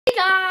Hey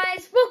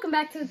guys, welcome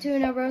back to the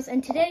Tuna Bros,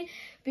 and today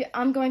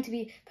I'm going to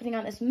be putting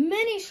on as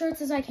many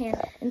shirts as I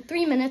can in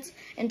 3 minutes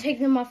and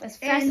taking them off as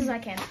fast as I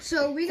can.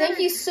 So thank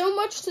you so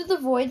much to The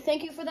Void.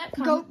 Thank you for that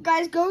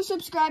comment. Go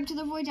subscribe to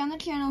The Void on the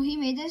channel. He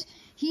made this.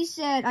 He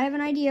said, I have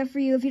an idea for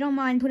you. If you don't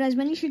mind, put as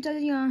many shirts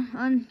as you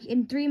on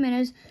in 3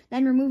 minutes,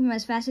 then remove them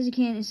as fast as you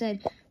can. And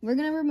said, we're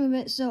going to remove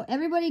it. So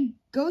everybody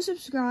go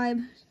subscribe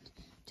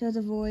to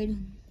The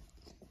Void.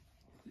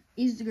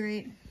 He's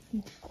great.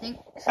 Thanks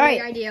for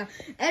the idea.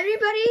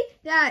 Everybody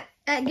that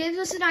gives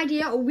us an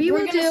idea, we're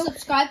going to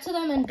subscribe to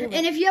them and do it.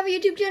 And if you have a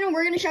YouTube channel,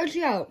 we're going to shout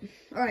you out.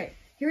 All right,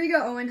 here we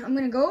go, Owen. I'm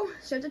going to go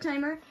start the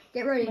timer.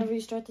 Get ready. Whenever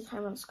you start the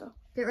timer, let's go.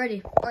 Get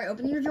ready. All right,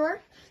 open your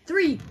drawer.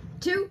 3,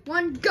 2,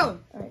 1, go.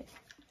 All right.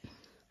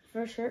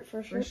 First shirt.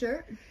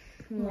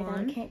 Oh my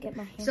God, I can't get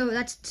my hand. So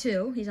that's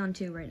 2. He's on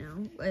 2 right now.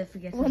 I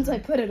forget. Once I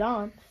put it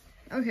on.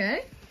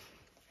 Okay.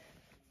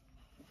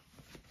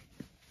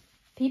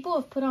 People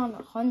have put on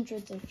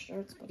hundreds of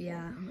shirts before.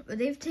 Yeah, but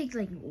they've taken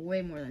like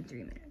way more than 3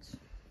 minutes.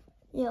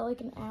 Yeah,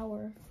 like an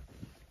hour.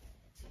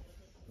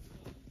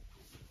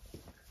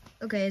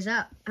 Okay, is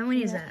that, how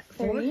many is that?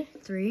 3.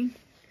 3?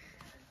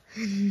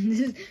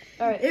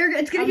 All right.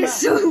 It's gonna get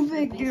so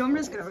big, dude. I'm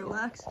just gonna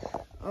relax.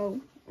 Oh,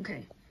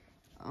 okay.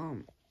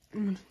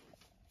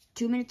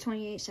 2 minutes,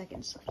 28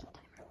 seconds left on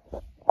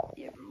timer.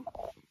 Yeah, bro.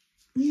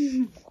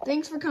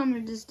 Thanks for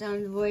commenting this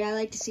down, Void. I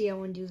like to see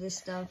Owen do this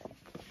stuff.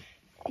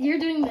 You're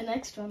doing the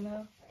next one,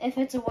 though. If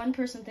it's a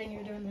one-person thing,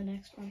 you're doing the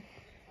next one.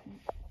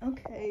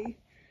 Okay.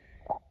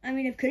 I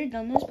mean, I could have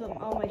done this, but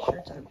all my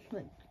shirts are...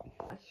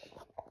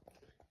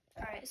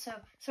 Alright, so,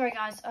 sorry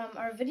guys,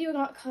 our video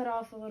got cut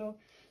off a little,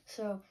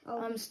 so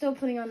I'm still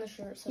putting on the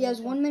shirt. So he has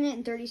 1 minute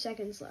and 30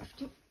 seconds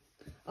left.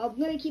 I'm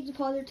going to keep the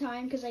pauser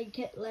time because I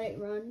can't let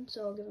it run,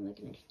 so I'll give him like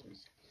an extra 30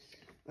 seconds.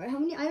 Alright, how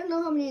many? I don't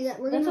know how many that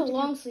we're going to That's a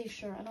long sleeve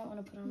shirt. I don't want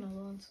to put on a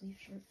long sleeve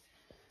shirt.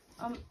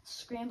 I'm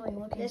scrambling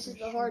looking. This is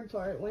the hard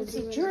part. It's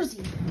a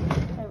jersey.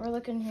 Alright, we're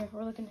looking here.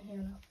 We're looking here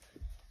now.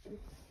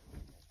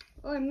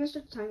 Oh, I'm going to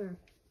start the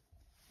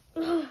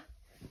timer.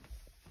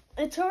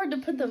 It's hard to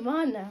put them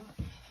on now.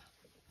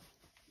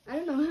 I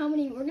don't know how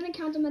many. We're going to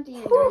count them at the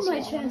end. Oh,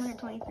 my chest.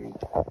 123.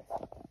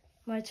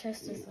 My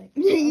chest is like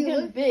you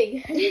look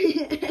big.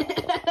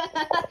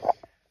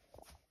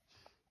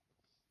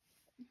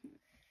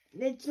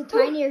 It's the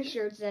tinier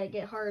shirts that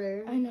get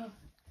harder. I know.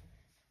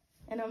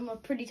 And I'm a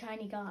pretty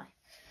tiny guy.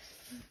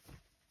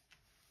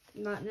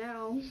 Not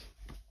now.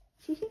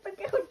 Look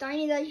at how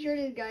tiny that shirt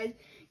is, guys,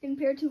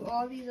 compared to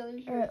all these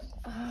other shirts.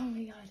 Oh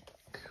my God.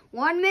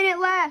 1 minute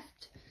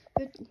left.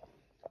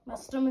 My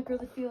stomach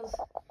really feels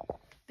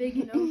big,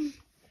 you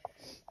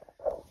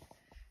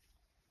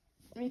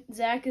know.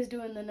 Zach is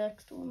doing the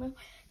next one now.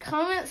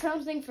 Comment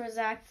something for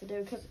Zach to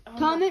do.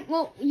 Comment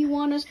what you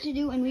want us to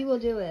do, and we will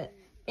do it.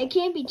 It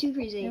can't be too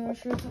crazy.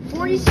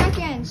 40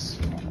 seconds.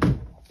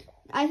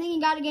 I think you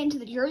got to get into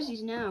the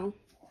jerseys now.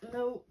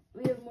 No,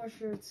 we have more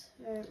shirts.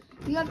 All right.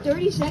 You have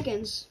 30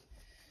 seconds.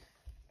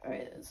 All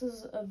right, this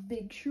is a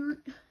big shirt.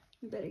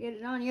 You better get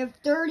it on. You have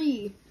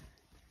 30.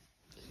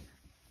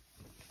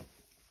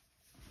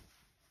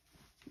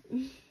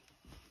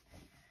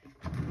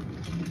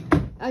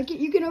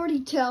 You can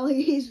already tell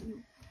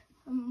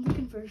I'm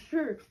looking for a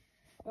shirt.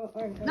 Oh,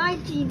 all right,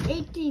 19,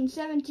 18,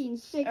 17,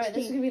 16, all right,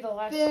 this is gonna be the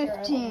last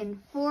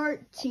 15,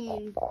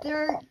 14,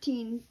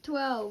 13,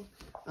 12,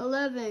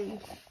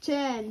 11,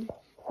 10,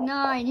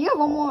 9. You have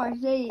one more.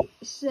 8,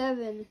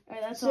 7, all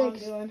right, that's 6, all I'm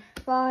doing.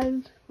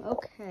 5.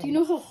 Okay. Do you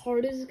know how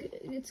hard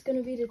it's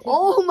gonna be to take?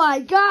 Oh my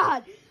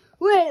God!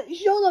 Wait,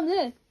 show them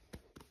this.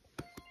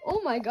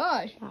 Oh my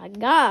gosh. My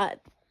God.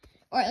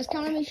 All right, let's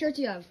count how many shirts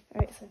you have.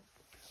 All right, so.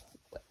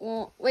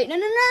 Well, wait, no.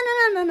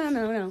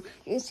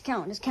 Just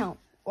count.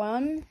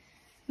 1.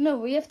 No,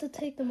 we have to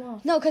take them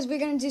off. No, because we're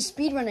going to do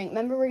speed running.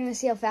 Remember, we're going to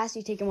see how fast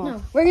you take them off.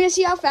 No. We're going to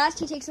see how fast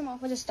he takes them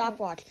off with a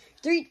stopwatch.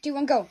 3, 2,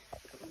 1, go.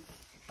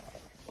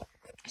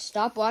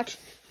 Stopwatch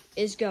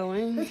is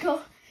going. Let's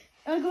go.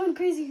 I'm going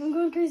crazy.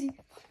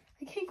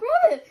 I can't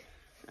grab it.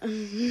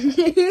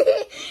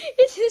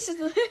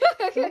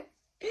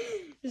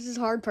 This is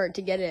the hard part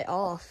to get it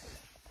off.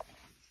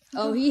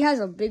 Oh, he has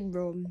a big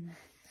room.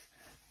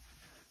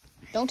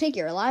 Don't take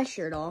your last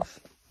shirt off.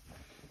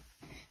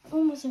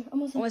 Almost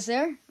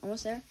there.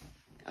 Almost there.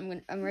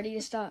 I'm ready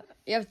to stop.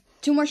 You have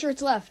 2 more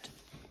shirts left.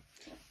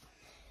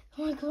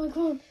 Come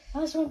on.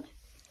 Last one.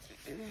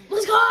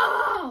 Let's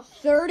go!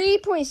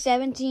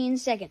 30.17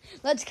 seconds.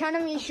 Let's count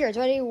how many shirts.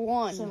 Ready?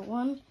 1. So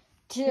 1,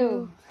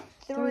 2,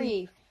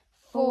 3,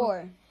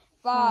 4,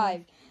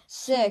 5,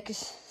 6,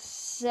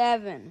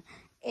 7,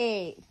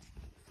 8.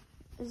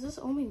 Is this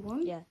only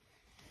 1? Yeah.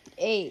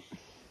 8,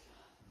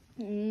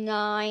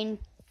 9,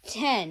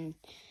 10.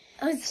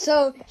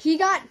 So he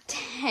got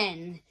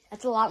 10.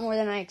 That's a lot more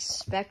than I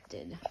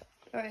expected.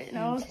 All right,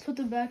 now let's put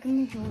them back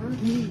in the drawer.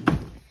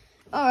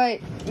 All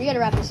right, we gotta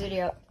wrap this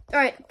video up. All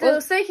right,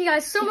 so thank you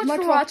guys so much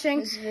for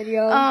watching this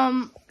video.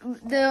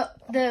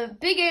 The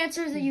big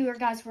answers that you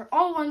guys were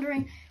all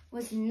wondering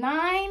was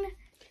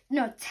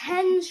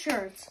 10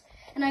 shirts,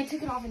 and I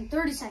took it off in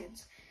 30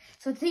 seconds.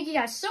 So thank you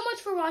guys so much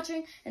for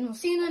watching, and we'll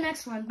see you in the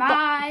next one.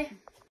 Bye.